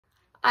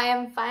I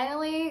am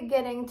finally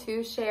getting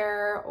to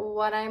share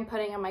what I'm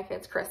putting in my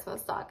kids'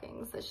 Christmas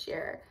stockings this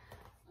year.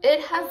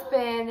 It has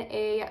been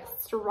a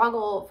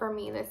struggle for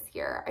me this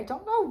year. I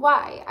don't know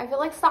why. I feel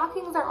like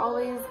stockings are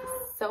always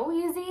so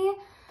easy.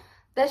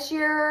 This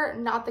year,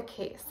 not the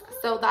case.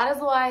 So that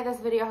is why this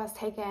video has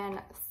taken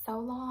so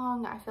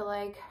long, I feel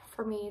like,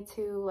 for me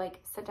to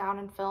sit down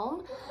and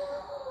film.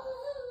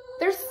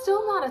 There's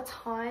still not a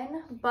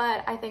ton,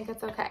 but I think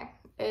it's okay.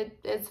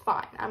 It's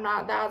fine. I'm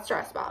not that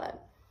stressed about it.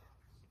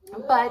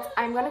 But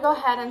I'm gonna go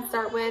ahead and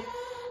start with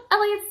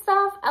Elliot's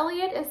stuff.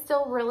 Elliot is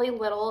still really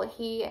little.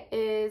 He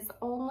is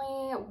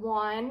only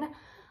 1.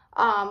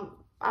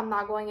 I'm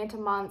not going into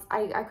months.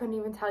 I couldn't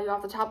even tell you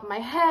off the top of my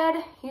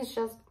head. He's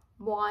just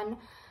 1.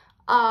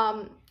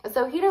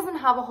 So he doesn't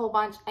have a whole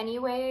bunch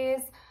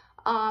anyways.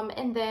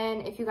 And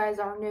then if you guys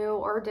are new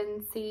or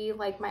didn't see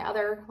my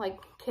other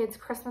kids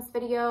Christmas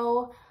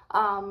video,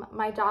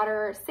 my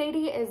daughter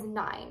Sadie is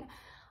 9.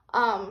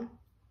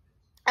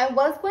 I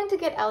was going to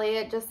get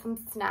Elliot just some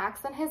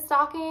snacks in his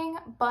stocking,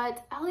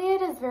 but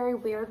Elliot is very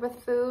weird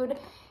with food.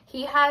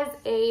 He has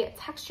a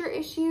texture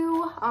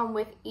issue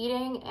with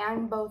eating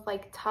and both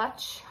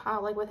touch,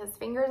 with his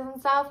fingers and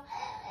stuff.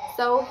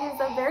 So he's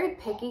a very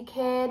picky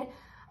kid.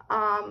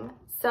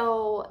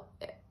 So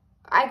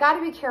I got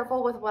to be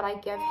careful with what I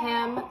give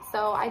him.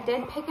 So I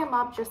did pick him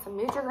up just some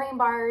Nutri-Grain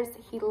bars.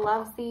 He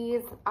loves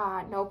these,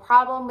 no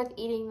problem with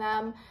eating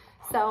them.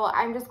 So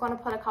I'm just going to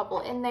put a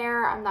couple in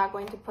there. I'm not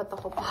going to put the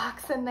whole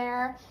box in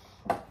there,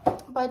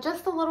 but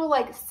just a little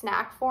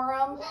snack for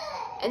him.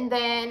 And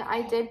then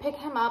I did pick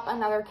him up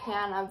another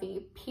can of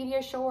the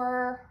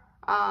Pediasure,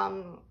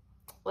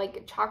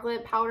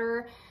 chocolate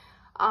powder.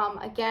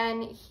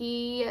 Again,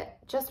 he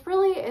just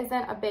really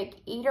isn't a big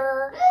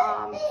eater.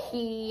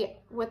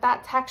 With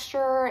that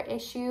texture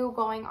issue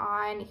going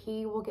on,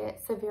 he will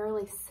get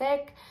severely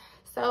sick.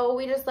 So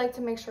we just like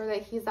to make sure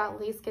that he's at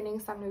least getting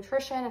some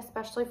nutrition,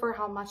 especially for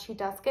how much he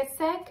does get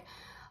sick.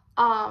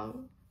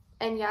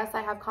 And yes,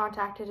 I have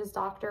contacted his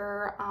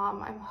doctor.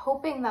 I'm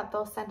hoping that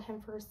they'll send him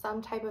for some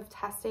type of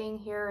testing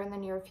here in the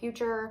near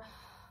future.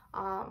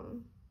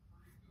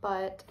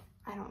 But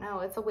I don't know,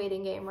 it's a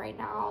waiting game right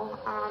now.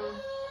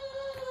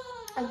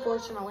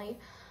 Unfortunately.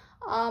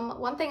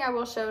 One thing I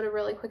will show to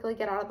really quickly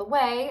get out of the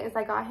way is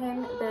I got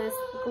him this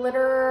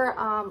glitter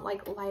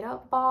light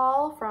up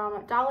ball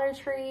from Dollar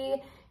Tree.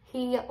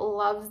 He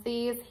loves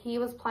these. He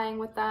was playing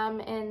with them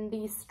in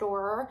the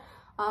store,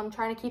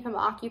 trying to keep him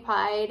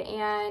occupied,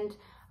 and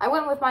I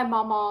went with my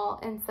mama,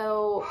 and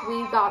so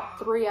we got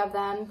 3 of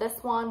them. This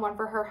one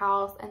for her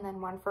house, and then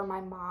one for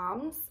my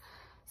mom's.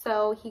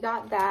 So he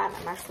got that.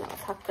 I'm actually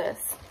gonna tuck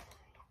this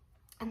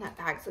in that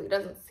bag so he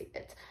doesn't see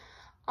it.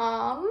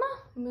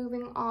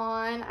 Moving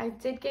on, I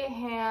did get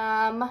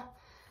him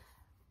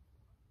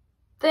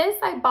this.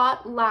 I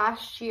bought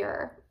last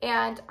year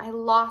and I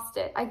lost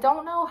it. I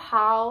don't know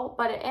how,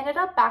 but it ended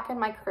up back in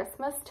my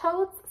Christmas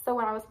totes. So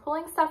when I was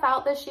pulling stuff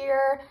out this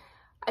year,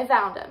 I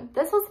found him.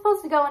 This was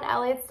supposed to go in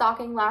Elliot's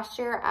stocking last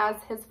year as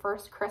his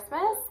first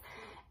Christmas.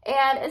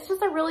 And it's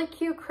just a really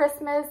cute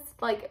Christmas,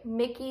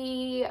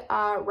 Mickey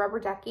rubber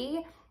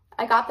ducky.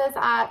 I got this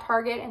at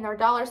Target in their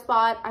dollar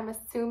spot. I'm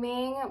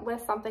assuming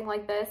with something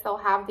like this, they'll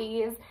have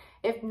these.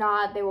 If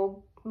not, they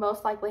will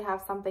most likely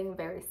have something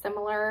very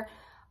similar.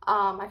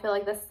 I feel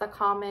like this is a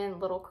common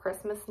little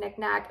Christmas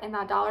knickknack in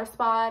that dollar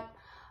spot.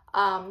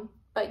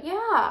 But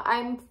yeah,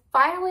 I'm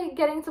finally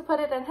getting to put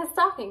it in his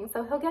stocking,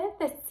 so he'll get it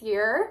this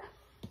year.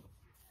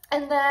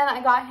 And then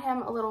I got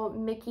him a little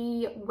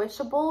Mickey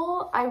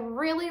Wishable. I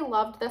really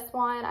loved this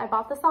one. I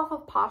bought this off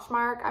of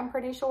Poshmark, I'm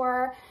pretty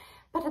sure.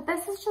 But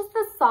this is just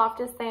the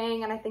softest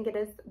thing, and I think it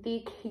is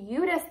the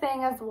cutest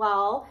thing as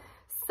well.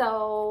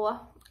 So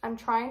I'm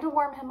trying to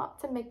warm him up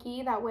to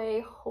Mickey. That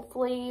way,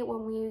 hopefully,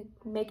 when we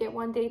make it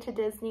one day to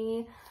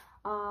Disney,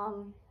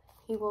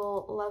 he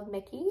will love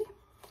Mickey,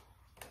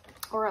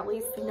 or at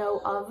least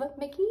know of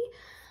Mickey.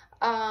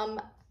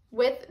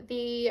 With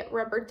the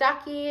rubber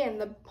ducky and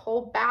the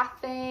whole bath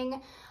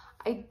thing,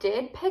 I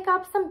did pick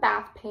up some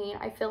bath paint.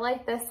 I feel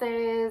like this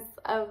is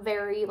a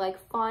very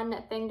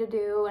fun thing to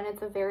do, and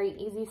it's a very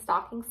easy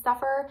stocking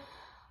stuffer.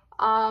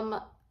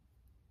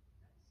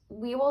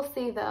 We will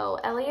see though.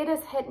 Elliot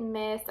is hit and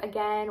miss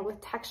again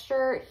with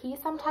texture. He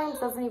sometimes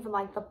doesn't even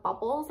like the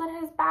bubbles in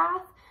his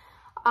bath.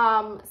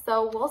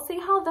 So we'll see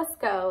how this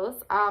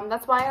goes.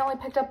 That's why I only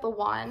picked up the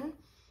 1.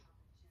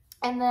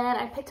 And then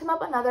I picked him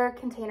up another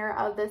container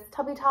of this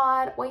Tubby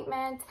Todd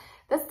ointment.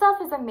 This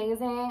stuff is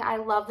amazing. I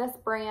love this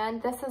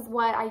brand. This is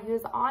what I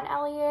use on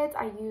Elliot.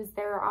 I use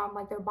their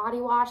their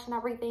body wash and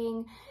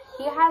everything.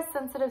 He has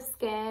sensitive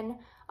skin,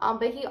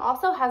 but he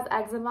also has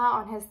eczema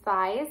on his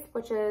thighs,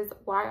 which is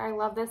why I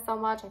love this so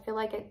much. I feel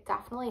like it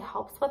definitely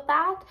helps with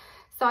that.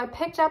 So I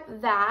picked up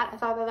that. I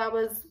thought that that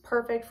was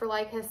perfect for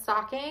his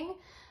stocking.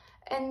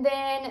 And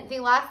then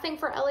the last thing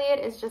for Elliot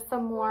is just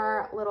some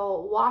more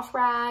little wash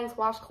rags,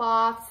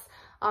 washcloths.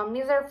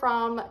 These are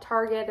from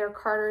Target. They're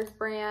Carter's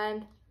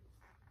brand.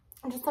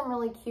 Just some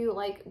really cute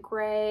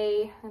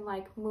gray and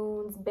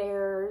moons,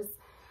 bears,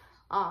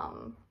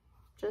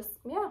 just,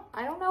 yeah,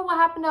 I don't know what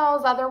happened to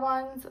those other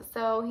ones.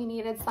 So he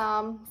needed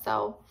some.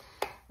 So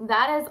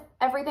that is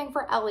everything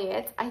for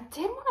Elliot. I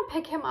did want to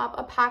pick him up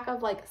a pack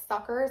of like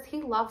suckers.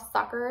 He loves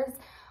suckers.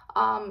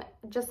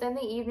 Just in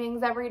the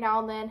evenings every now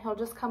and then he'll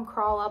just come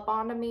crawl up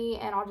onto me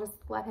and I'll just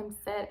let him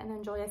sit and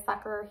enjoy a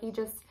sucker. He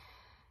just,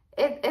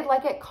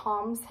 it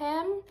calms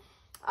him.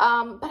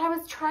 But I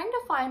was trying to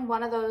find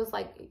one of those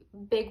like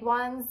big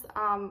ones.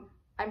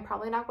 I'm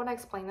probably not going to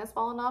explain this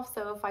well enough.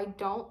 So if I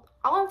don't,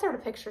 I'll insert a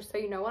picture so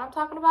you know what I'm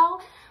talking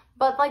about.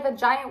 But like the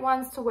giant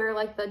ones to where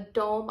like the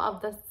dome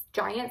of the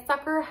giant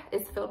sucker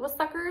is filled with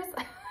suckers.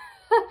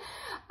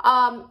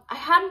 I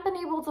hadn't been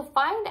able to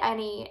find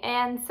any.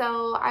 And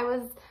so I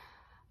was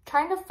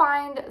trying to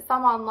find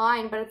some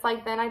online, but it's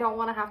like, then I don't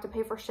want to have to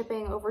pay for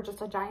shipping over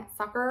just a giant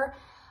sucker.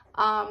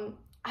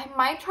 I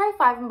might try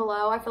Five and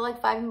Below. I feel like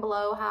Five and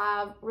Below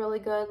have really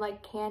good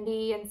like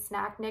candy and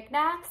snack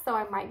knickknacks, so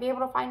I might be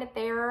able to find it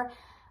there.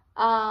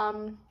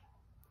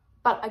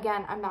 But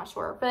again, I'm not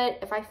sure. But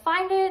if I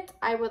find it,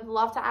 I would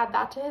love to add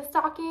that to his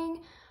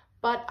stocking.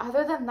 But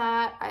other than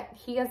that,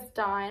 he is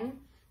done.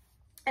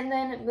 And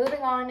then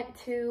moving on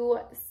to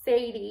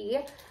Sadie,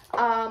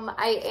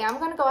 I am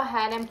going to go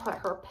ahead and put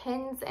her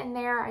pins in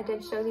there. I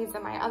did show these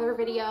in my other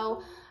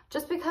video.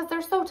 Just because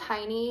they're so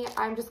tiny,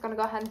 I'm just going to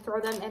go ahead and throw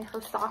them in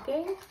her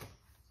stocking.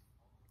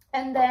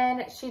 And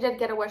then she did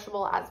get a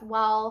Wishable as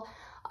well.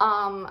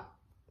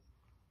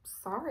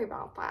 Sorry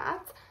about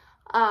that.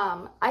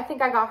 I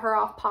think I got her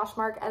off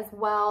Poshmark as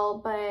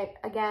well. But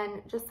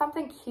again, just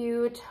something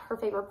cute. Her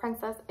favorite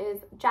princess is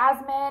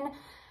Jasmine.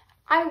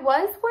 I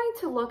was going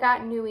to look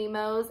at New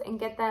Emos and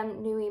get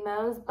them New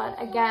Emos. But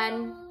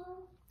again,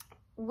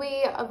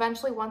 we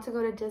eventually want to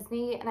go to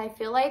Disney. And I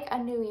feel like a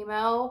New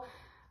Emo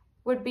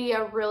would be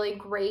a really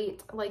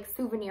great like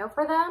souvenir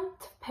for them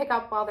to pick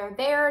up while they're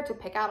there, to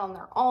pick out on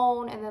their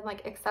own, and then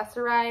like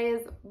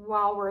accessorize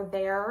while we're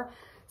there.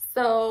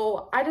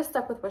 So I just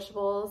stuck with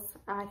Wishables.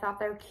 I thought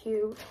they're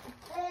cute.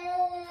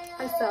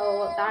 And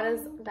so that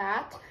is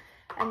that.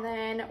 And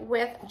then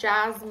with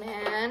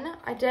Jasmine,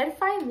 I did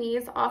find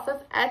these off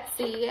of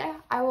Etsy.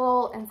 I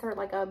will insert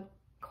like a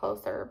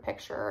closer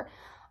picture.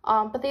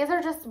 But these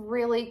are just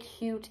really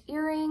cute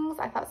earrings.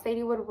 I thought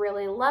Sadie would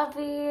really love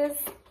these.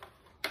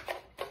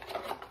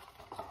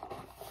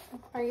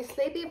 Are you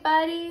sleepy,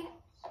 buddy?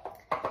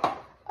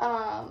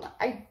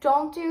 I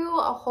don't do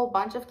a whole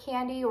bunch of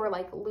candy or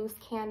like loose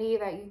candy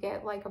that you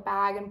get like a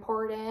bag and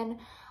pour it in.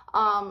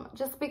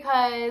 Just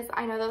because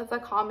I know that's a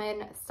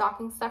common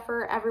stocking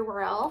stuffer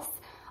everywhere else.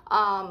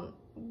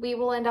 We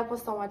will end up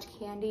with so much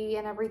candy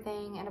and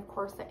everything, and of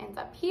course it ends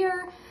up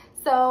here.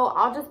 So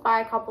I'll just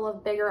buy a couple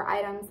of bigger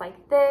items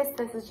like this.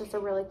 This is just a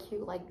really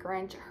cute like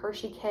Grinch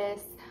Hershey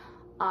Kiss.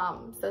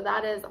 So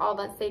that is all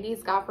that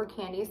Sadie's got for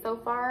candy so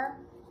far,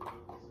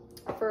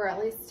 for at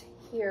least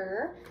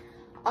here.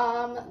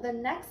 The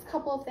next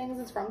couple of things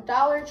is from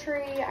Dollar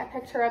Tree. I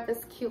picked her up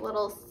this cute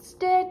little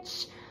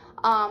Stitch.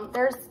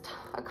 There's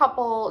a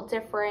couple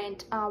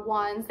different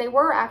ones. They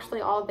were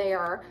actually all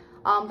there,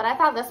 but I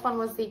thought this one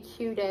was the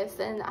cutest,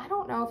 and I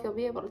don't know if you'll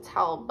be able to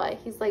tell, but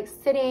he's like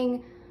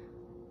sitting.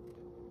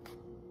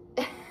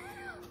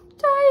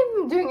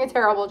 I'm doing a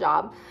terrible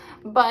job,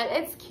 but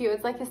it's cute.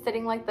 It's like he's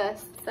sitting like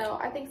this, so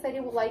I think Sadie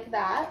will like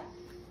that.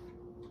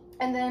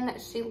 And then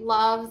she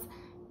loves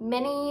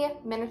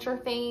miniature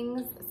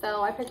things,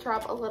 so I picked her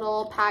up a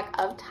little pack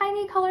of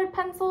tiny colored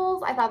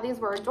pencils. I thought these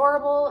were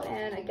adorable,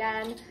 and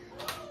again,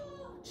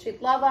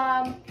 she'd love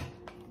them.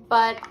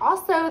 But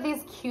also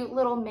these cute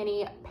little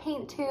mini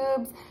paint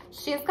tubes.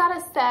 She's got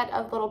a set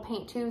of little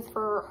paint tubes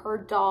for her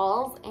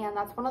dolls, and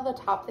that's one of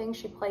the top things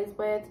she plays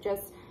with,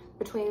 just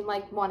between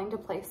like wanting to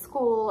play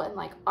school and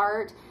like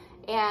art,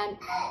 and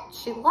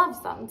she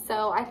loves them.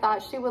 So I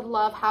thought she would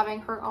love having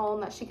her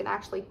own that she can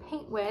actually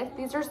paint with.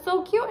 These are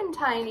so cute and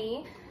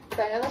tiny,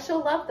 so I know that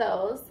she'll love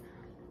those.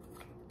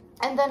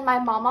 And then my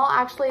mama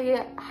actually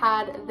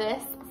had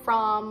this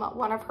from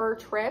one of her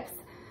trips.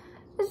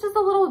 It's just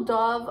a little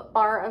Dove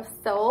bar of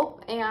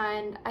soap,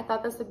 and I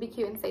thought this would be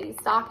cute in Sadie's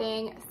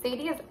stocking.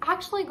 Sadie is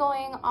actually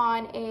going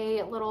on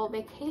a little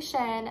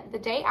vacation the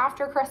day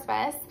after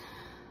Christmas.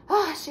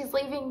 She's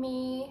leaving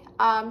me.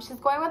 She's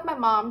going with my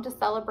mom to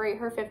celebrate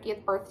her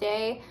 50th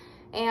birthday,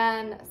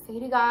 and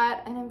Sadie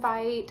got an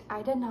invite.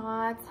 I did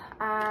not,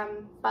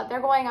 but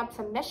they're going up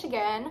to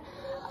Michigan.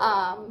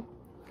 I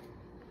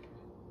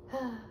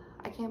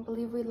can't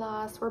believe we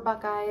lost. We're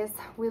Buckeyes.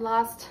 We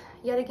lost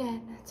yet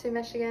again to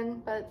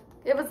Michigan, but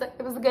it was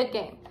a good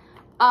game.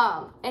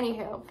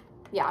 Anywho,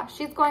 yeah,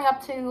 she's going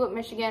up to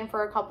Michigan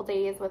for a couple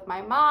days with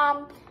my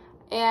mom,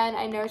 and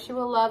I know she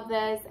will love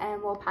this,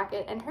 and we'll pack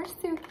it in her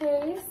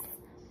suitcase.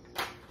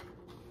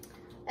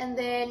 And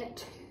then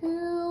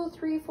 2,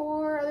 3,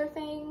 4 other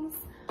things.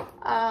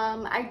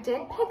 I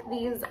did pick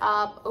these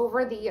up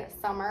over the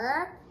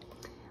summer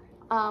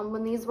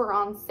when these were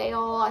on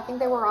sale. I think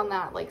they were on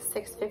that like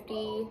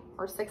 $6.50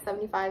 or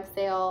 $6.75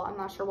 sale. I'm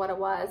not sure what it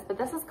was, but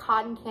this is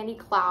Cotton Candy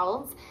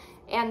Clouds,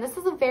 and this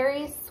is a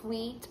very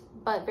sweet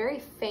but very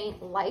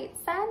faint light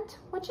scent.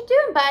 What you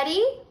doing,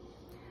 buddy?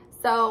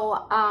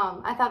 So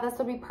I thought this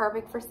would be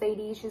perfect for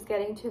Sadie. She's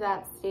getting to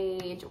that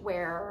stage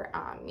where,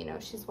 you know,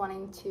 she's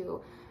wanting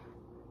to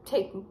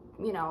take,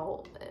 you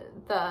know,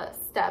 the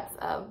steps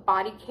of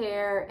body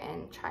care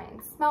and try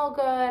and smell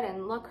good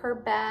and look her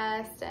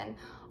best and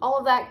all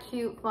of that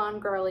cute, fun,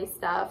 girly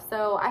stuff.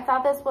 So I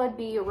thought this would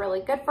be really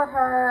good for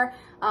her.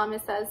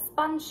 It says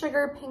spun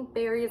sugar, pink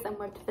berries, and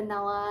whipped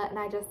vanilla. And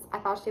I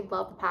thought she'd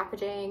love the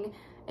packaging.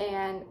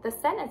 And the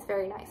scent is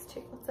very nice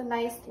too. It's a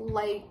nice,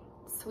 light,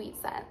 sweet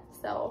scent.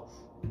 So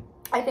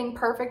I think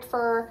perfect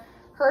for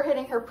her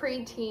hitting her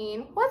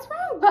preteen. What's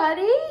wrong,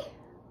 buddy?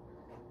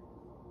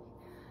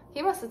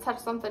 He must have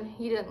touched something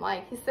he didn't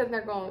like. He's sitting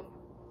there going.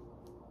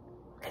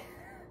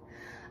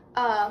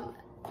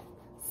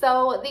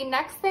 So the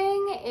next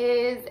thing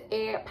is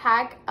a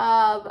pack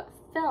of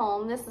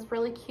film. This is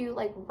really cute,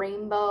 like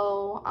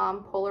rainbow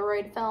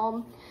Polaroid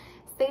film.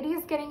 Sadie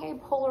is getting a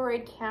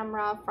Polaroid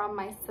camera from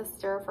my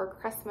sister for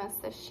Christmas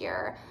this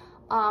year.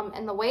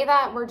 And the way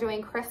that we're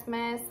doing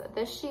Christmas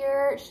this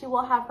year, she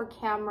will have her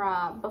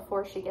camera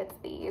before she gets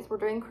these. We're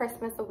doing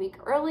Christmas a week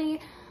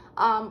early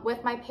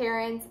with my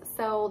parents,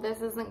 so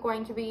this isn't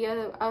going to be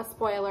a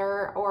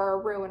spoiler or a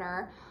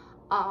ruiner,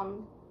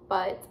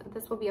 but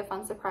this will be a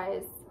fun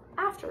surprise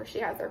after she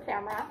has her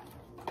camera.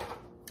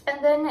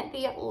 And then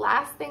the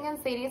last thing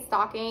in Sadie's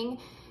stocking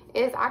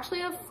is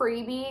actually a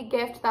freebie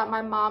gift that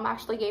my mom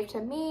actually gave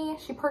to me.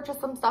 She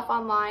purchased some stuff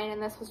online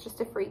and this was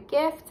just a free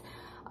gift.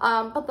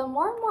 But the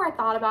more and more I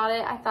thought about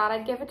it, I thought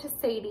I'd give it to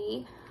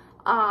Sadie.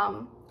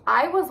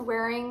 I was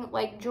wearing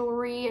like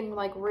jewelry and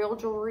like real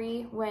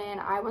jewelry when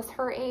I was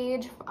her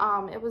age.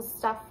 It was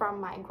stuff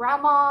from my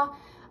grandma,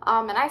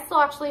 and I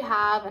still actually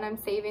have, and I'm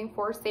saving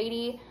for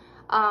Sadie.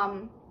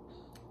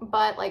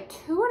 But like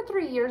 2 or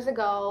 3 years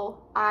ago,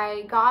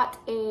 I got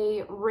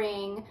a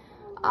ring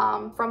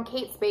from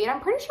Spade.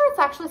 I'm pretty sure it's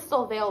actually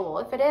still available.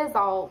 If it is,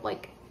 I'll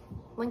like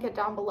link it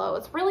down below.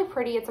 It's really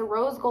pretty. It's a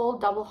rose gold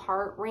double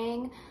heart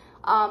ring.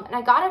 And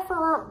I got it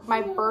for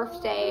my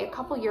birthday a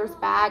couple years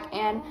back,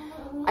 and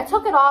I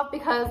took it off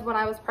because when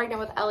I was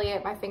pregnant with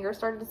Elliot, my finger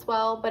started to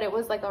swell, but it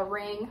was like a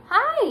ring,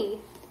 hi,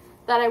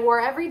 that I wore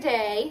every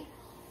day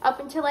up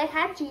until I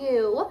had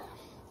you.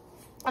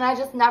 And I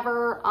just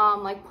never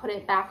like put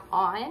it back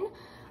on.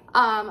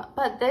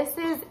 But this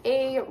is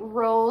a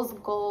rose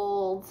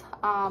gold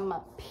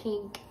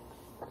pink,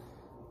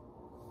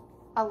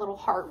 a little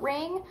heart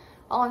ring.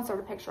 I'll insert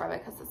a picture of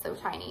it because it's so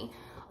tiny.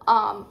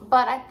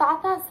 But I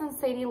thought that since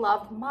Sadie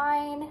loved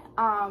mine,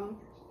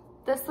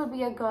 this would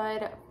be a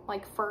good,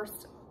 like,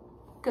 first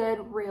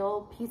good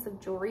real piece of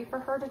jewelry for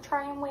her to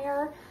try and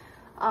wear.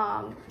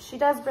 She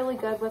does really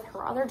good with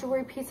her other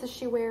jewelry pieces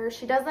she wears.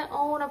 She doesn't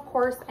own, of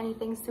course,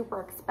 anything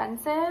super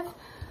expensive.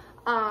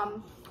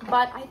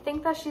 But I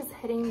think that she's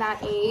hitting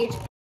that age.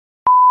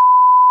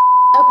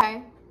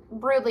 Okay,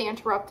 rudely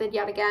interrupted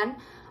yet again.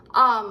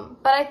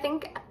 But I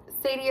think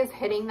Sadie is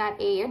hitting that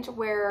age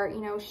where,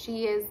 you know,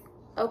 she is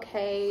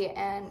okay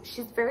and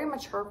she's very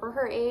mature for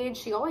her age.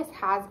 She always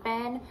has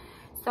been.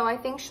 So I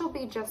think she'll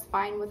be just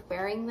fine with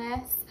wearing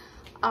this.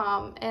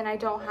 And I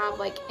don't have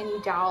like any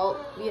doubt,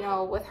 you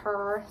know, with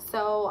her.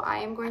 So I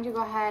am going to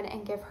go ahead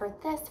and give her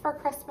this for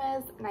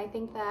Christmas. And I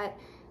think that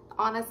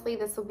honestly,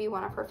 this will be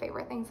one of her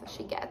favorite things that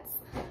she gets.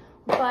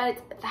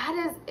 But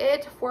that is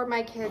it for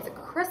my kids'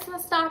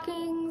 Christmas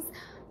stockings.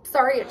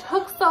 Sorry it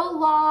took so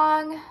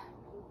long.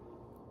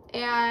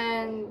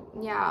 And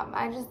yeah,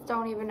 I just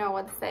don't even know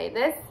what to say.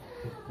 This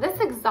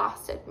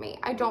exhausted me.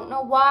 I don't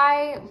know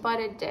why, but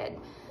it did.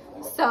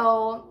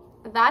 So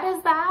that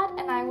is that,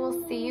 and I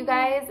will see you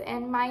guys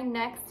in my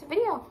next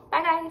video.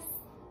 Bye guys.